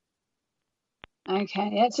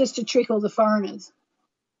 Okay, that's just to trick all the foreigners.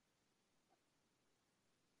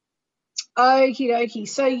 Okie dokie.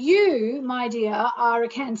 So you, my dear, are a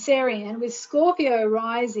Cancerian with Scorpio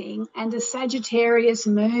rising and a Sagittarius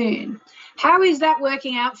moon. How is that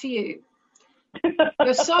working out for you?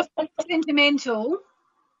 You're soft and sentimental,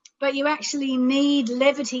 but you actually need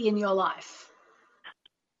levity in your life.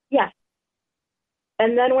 Yes.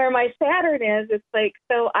 And then where my Saturn is, it's like,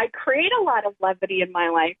 so I create a lot of levity in my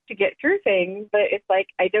life to get through things, but it's like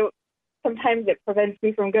sometimes it prevents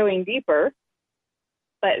me from going deeper.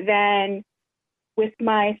 But then with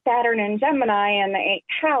my Saturn and Gemini and the 8th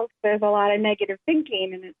house, there's a lot of negative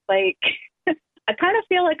thinking. And it's like, I kind of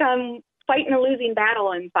feel like I'm fighting a losing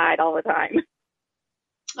battle inside all the time.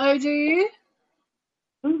 Oh, do you?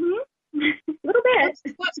 Mm-hmm. A little bit.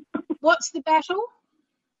 What's the battle?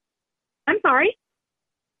 I'm sorry?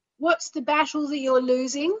 What's the battle that you're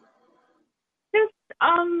losing? Just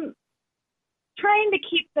trying to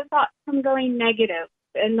keep the thoughts from going negative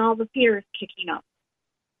and all the fears kicking up.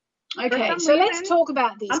 Okay, so let's talk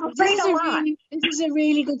about this. This is a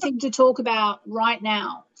really good thing to talk about right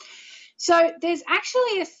now. So there's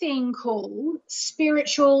actually a thing called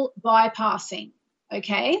spiritual bypassing,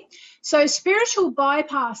 okay? So spiritual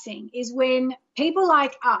bypassing is when people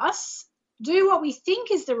like us do what we think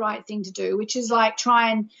is the right thing to do, which is like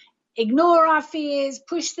try and ignore our fears,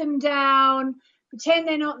 push them down, pretend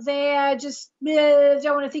they're not there, just don't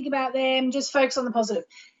want to think about them, just focus on the positive.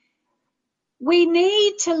 We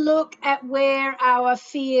need to look at where our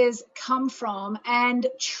fears come from and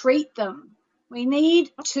treat them. We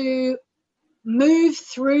need to move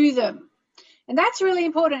through them. And that's really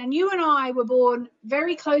important. And you and I were born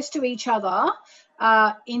very close to each other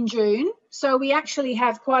in June. So we actually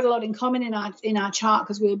have quite a lot in common in our chart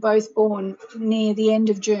because we were both born near the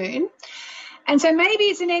end of June. And so maybe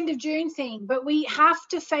it's an end of June thing, but we have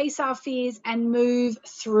to face our fears and move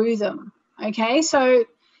through them. Okay, so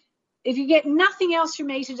if you get nothing else from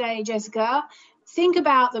me today, Jessica, think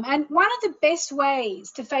about them. And one of the best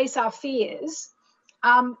ways to face our fears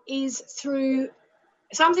is through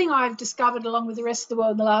something I've discovered along with the rest of the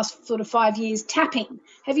world in the last sort of 5 years, tapping.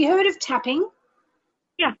 Have you heard of tapping?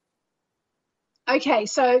 Yeah. Okay,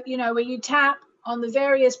 so, where you tap on the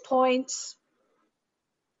various points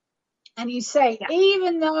and you say,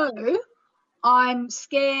 even though I'm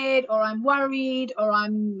scared or I'm worried or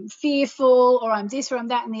I'm fearful or I'm this or I'm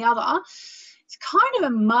that and the other, it's kind of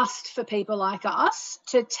a must for people like us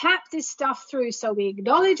to tap this stuff through so we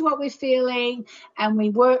acknowledge what we're feeling and we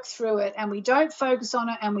work through it and we don't focus on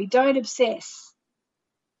it and we don't obsess.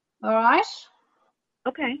 All right?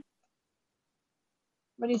 Okay.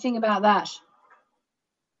 What do you think about that?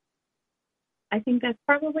 I think that's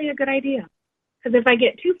probably a good idea. Because if I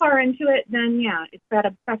get too far into it, then, it's that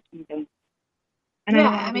obsession thing.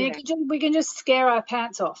 And we can just scare our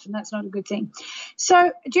pants off, and that's not a good thing.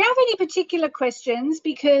 So do you have any particular questions?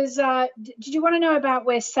 Because did you want to know about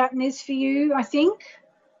where Saturn is for you, I think?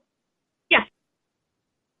 Yeah.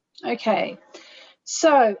 Okay.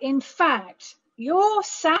 So, in fact, your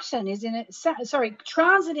Saturn is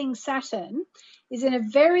transiting Saturn is in a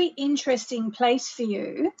very interesting place for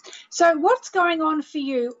you. So what's going on for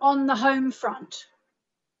you on the home front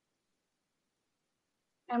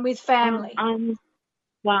and with family? We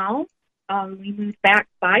moved back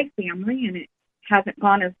by family, and it hasn't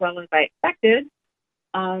gone as well as I expected.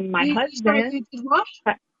 My husband. You did what?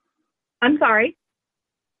 I'm sorry.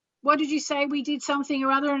 What did you say? We did something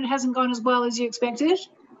or other, and it hasn't gone as well as you expected?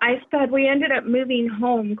 I said we ended up moving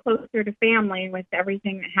home closer to family with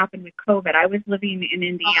everything that happened with COVID. I was living in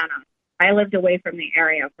Indiana. I lived away from the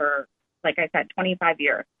area for, like I said, 25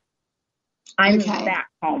 years. I moved back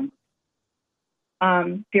home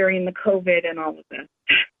during the COVID and all of this.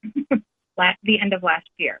 The end of last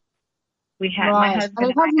year. We had my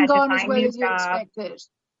husband and I had to find new jobs.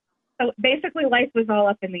 So basically life was all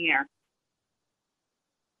up in the air.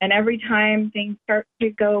 And every time things start to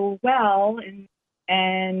go well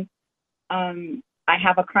and I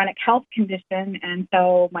have a chronic health condition, and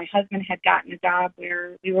so my husband had gotten a job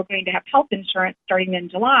where we were going to have health insurance starting in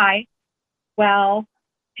July. Well,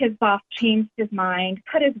 his boss changed his mind,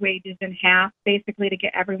 cut his wages in half, basically to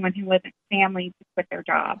get everyone who wasn't family to quit their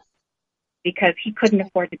job. because he couldn't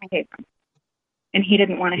afford to pay them. And he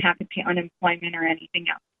didn't want to have to pay unemployment or anything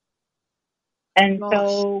else. And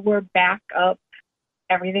so we're back up.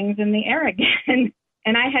 Everything's in the air again.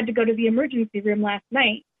 And I had to go to the emergency room last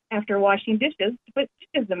night after washing dishes to put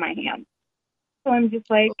dishes in my hands. So I'm just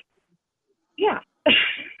like, yeah,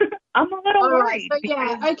 I'm a little worried. So,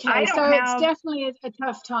 yeah, okay. So it's definitely a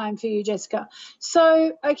tough time for you, Jessica.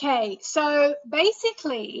 So, okay. So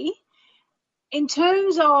basically, in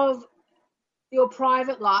terms of your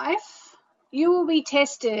private life, you will be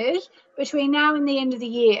tested between now and the end of the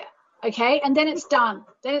year, okay? And then it's done.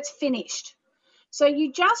 Then it's finished. So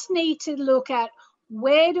you just need to look at,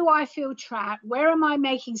 where do I feel trapped? Where am I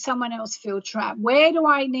making someone else feel trapped? Where do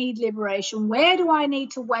I need liberation? Where do I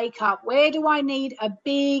need to wake up? Where do I need a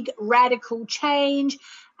big radical change?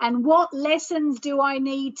 And what lessons do I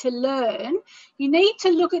need to learn? You need to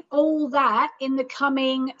look at all that in the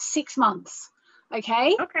coming 6 months.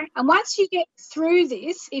 Okay? Okay. And once you get through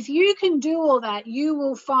this, if you can do all that, you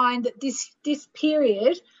will find that this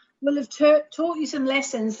period will have taught you some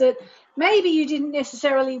lessons that maybe you didn't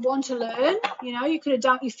necessarily want to learn. You know, you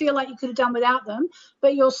feel like you could have done without them,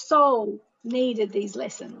 but your soul needed these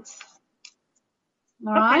lessons.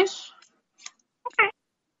 All right? Okay.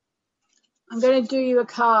 I'm going to do you a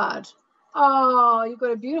card. Oh, you've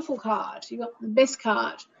got a beautiful card. You got the best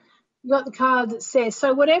card. You got the card that says,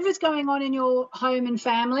 so whatever's going on in your home and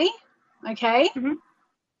family, okay,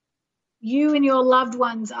 you and your loved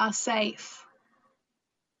ones are safe.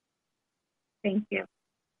 Thank you.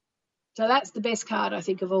 So that's the best card, I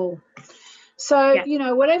think, of all. So, you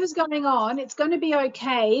know, whatever's going on, it's going to be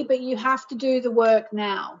okay, but you have to do the work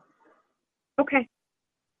now. Okay.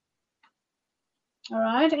 All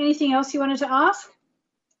right. Anything else you wanted to ask?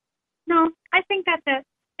 No, I think that's it.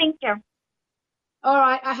 Thank you. All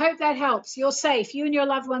right. I hope that helps. You're safe. You and your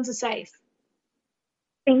loved ones are safe.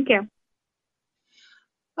 Thank you.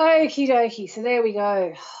 Okie dokie. So there we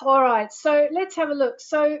go. All right. So let's have a look.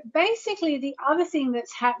 So basically the other thing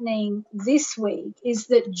that's happening this week is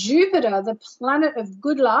that Jupiter, the planet of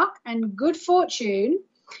good luck and good fortune,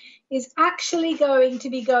 is actually going to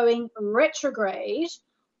be going retrograde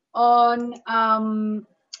on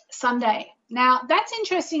Sunday. Now, that's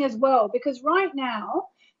interesting as well, because right now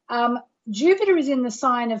Jupiter is in the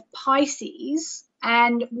sign of Pisces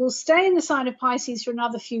and will stay in the sign of Pisces for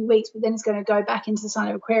another few weeks, but then it's going to go back into the sign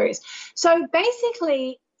of Aquarius. So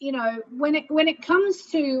basically, you know, when it comes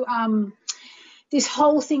to this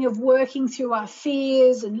whole thing of working through our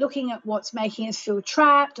fears and looking at what's making us feel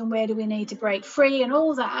trapped and where do we need to break free and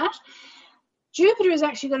all that, Jupiter is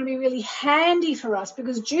actually going to be really handy for us,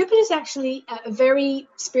 because Jupiter is actually a very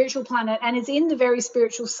spiritual planet and it's in the very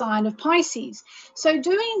spiritual sign of Pisces. So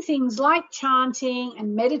doing things like chanting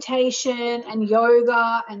and meditation and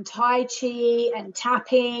yoga and Tai Chi and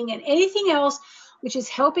tapping and anything else which is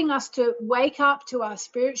helping us to wake up to our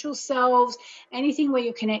spiritual selves, anything where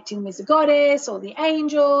you're connecting with the goddess or the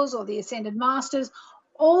angels or the ascended masters,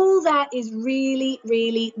 all that is really,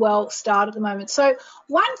 really well started at the moment. So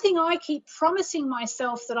one thing I keep promising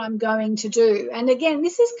myself that I'm going to do, and again,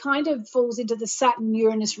 this is kind of falls into the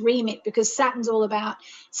Saturn-Uranus remit, because Saturn's all about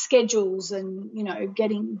schedules and, you know,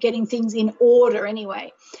 getting things in order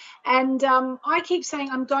anyway. And I keep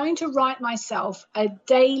saying I'm going to write myself a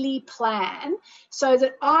daily plan so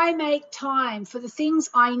that I make time for the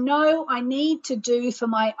things I know I need to do for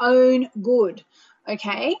my own good.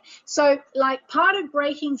 Okay, so like part of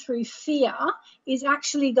breaking through fear is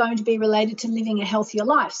actually going to be related to living a healthier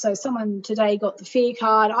life. So someone today got the fear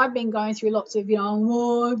card. I've been going through lots of, you know,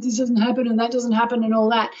 oh, this doesn't happen and that doesn't happen and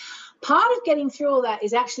all that. Part of getting through all that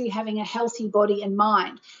is actually having a healthy body and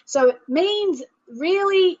mind. So it means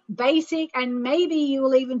really basic, and maybe you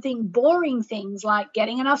will even think boring things like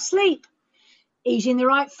getting enough sleep, eating the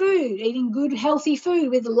right food, eating good healthy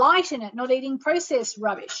food with light in it, not eating processed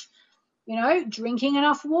rubbish. You know, drinking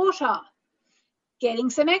enough water,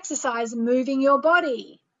 getting some exercise, moving your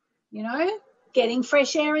body, you know, getting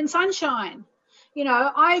fresh air and sunshine. You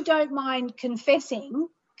know, I don't mind confessing,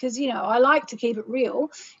 because, you know, I like to keep it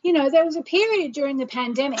real. You know, there was a period during the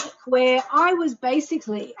pandemic where I was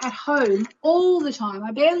basically at home all the time.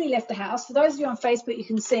 I barely left the house. For those of you on Facebook, you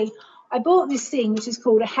can see I bought this thing which is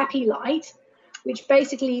called a happy light, which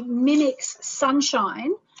basically mimics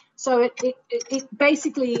sunshine. So it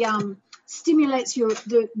basically stimulates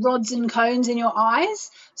the rods and cones in your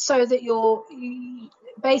eyes, so that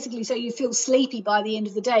so you feel sleepy by the end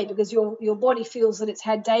of the day, because your body feels that it's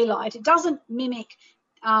had daylight. It doesn't mimic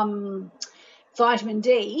vitamin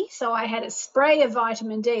D. So I had a spray of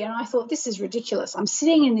vitamin D and I thought, this is ridiculous. I'm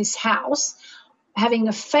sitting in this house having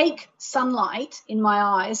a fake sunlight in my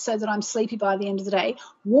eyes so that I'm sleepy by the end of the day,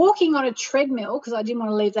 walking on a treadmill because I didn't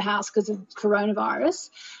want to leave the house because of coronavirus,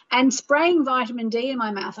 and spraying vitamin D in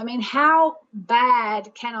my mouth. I mean, how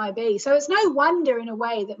bad can I be? So it's no wonder in a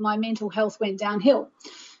way that my mental health went downhill.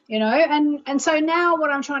 And so now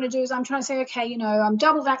what I'm trying to do is I'm trying to say, okay, I'm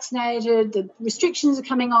double vaccinated, the restrictions are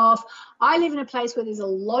coming off. I live in a place where there's a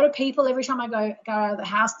lot of people. Every time I go out of the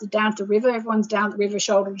house, down to the river, everyone's down the river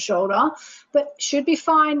shoulder to shoulder, but should be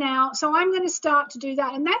fine now. So I'm going to start to do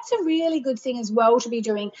that. And that's a really good thing as well to be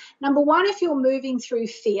doing. Number one, if you're moving through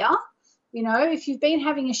fear, if you've been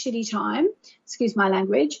having a shitty time, excuse my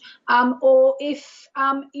language, or if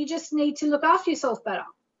you just need to look after yourself better.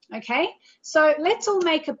 Okay, so let's all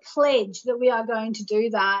make a pledge that we are going to do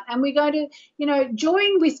that, and we're going to,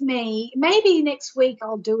 join with me. Maybe next week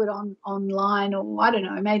I'll do it online, or I don't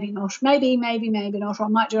know, maybe not, maybe not. Or I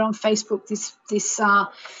might do it on Facebook this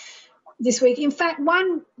week. In fact,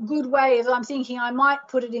 one good way is I'm thinking I might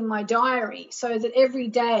put it in my diary so that every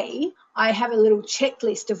day I have a little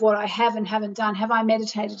checklist of what I have and haven't done. Have I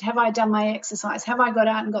meditated? Have I done my exercise? Have I got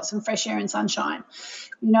out and got some fresh air and sunshine?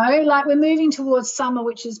 Like we're moving towards summer,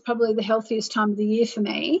 which is probably the healthiest time of the year for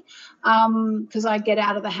me because I get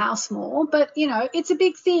out of the house more. But, it's a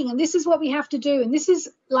big thing, and this is what we have to do. And this is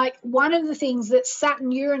like one of the things that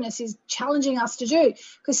Saturn-Uranus is challenging us to do,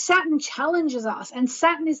 because Saturn challenges us, and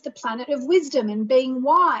Saturn is the planet of wisdom and being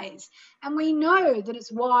wise. And we know that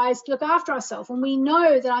it's wise to look after ourselves, and we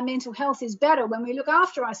know that our mental health is better when we look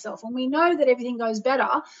after ourselves, and we know that everything goes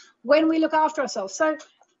better when we look after ourselves. So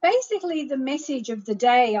basically the message of the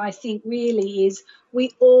day, I think, really is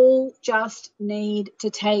we all just need to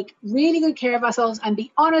take really good care of ourselves and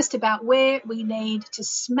be honest about where we need to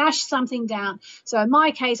smash something down. So in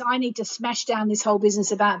my case, I need to smash down this whole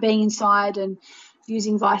business about being inside and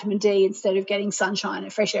using vitamin D instead of getting sunshine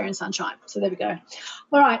and fresh air and sunshine. So there we go.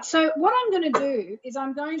 All right. So what I'm going to do is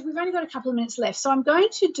we've only got a couple of minutes left. So I'm going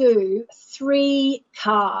to do 3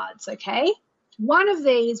 cards. Okay. One of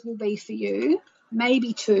these will be for you,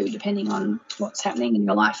 maybe 2, depending on what's happening in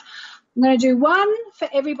your life. I'm going to do 1 for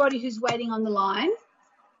everybody who's waiting on the line.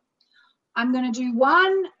 I'm going to do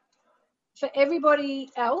 1 for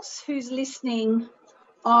everybody else who's listening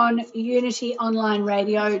on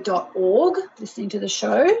unityonlineradio.org, listening to the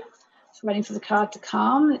show. Just waiting for the card to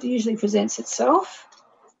come. It usually presents itself.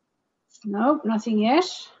 No, nothing yet.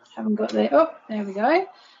 Haven't got there. Oh, there we go.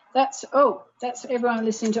 That's everyone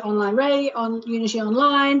listening to online radio on Unity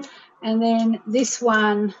Online. And then this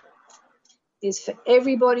one is for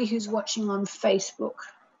everybody who's watching on Facebook.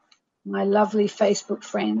 My lovely Facebook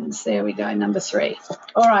friends. There we go, number 3.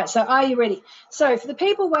 All right, so are you ready? So for the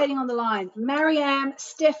people waiting on the line, Marianne,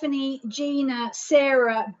 Stephanie, Gina,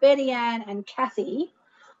 Sarah, Betty Ann, and Kathy.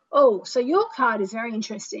 Oh, so your card is very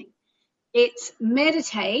interesting. It's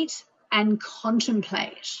meditate and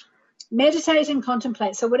contemplate. Meditate and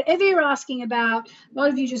contemplate. So whatever you're asking about, a lot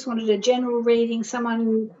of you just wanted a general reading.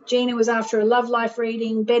 Gina was after a love life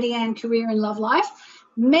reading, Betty Ann, career and love life.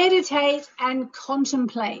 Meditate and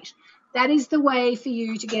contemplate. That is the way for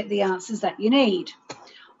you to get the answers that you need.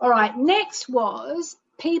 All right, next was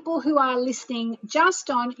people who are listening just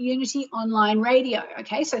on Unity Online Radio.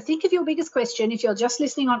 Okay, so think of your biggest question if you're just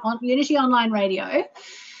listening on Unity Online Radio.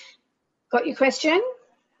 Got your question?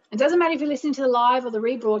 It doesn't matter if you're listening to the live or the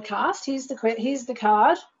rebroadcast. Here's the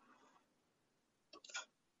card.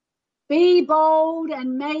 Be bold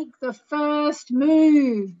and make the first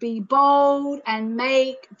move. Be bold and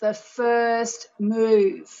make the first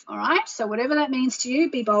move. All right? So whatever that means to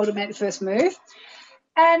you, be bold and make the first move.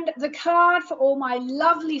 And the card for all my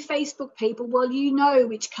lovely Facebook people, well, you know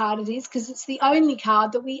which card it is because it's the only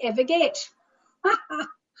card that we ever get.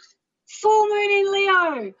 Full moon in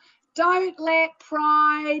Leo. Don't let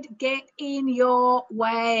pride get in your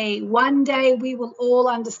way. One day we will all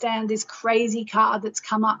understand this crazy card that's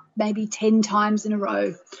come up maybe 10 times in a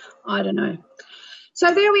row. I don't know.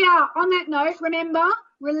 So there we are. On that note, remember,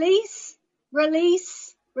 release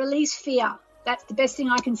fear. That's the best thing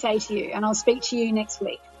I can say to you, and I'll speak to you next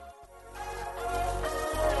week.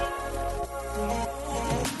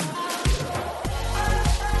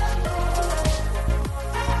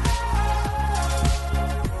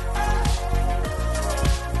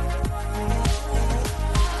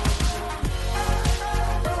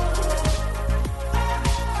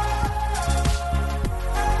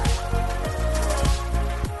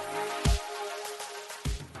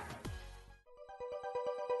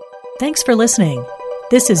 Thanks for listening.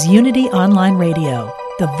 This is Unity Online Radio,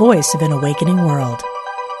 the voice of an awakening world.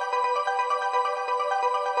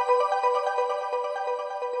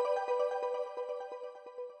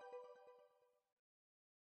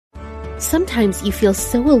 Sometimes you feel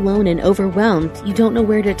so alone and overwhelmed you don't know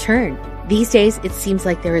where to turn. These days, it seems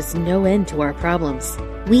like there is no end to our problems.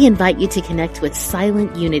 We invite you to connect with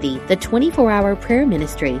Silent Unity, the 24-hour prayer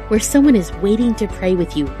ministry where someone is waiting to pray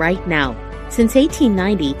with you right now. Since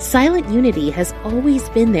 1890, Silent Unity has always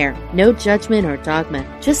been there. No judgment or dogma,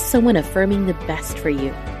 just someone affirming the best for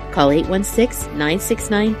you. Call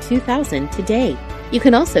 816-969-2000 today. You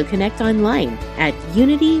can also connect online at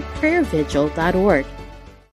unityprayervigil.org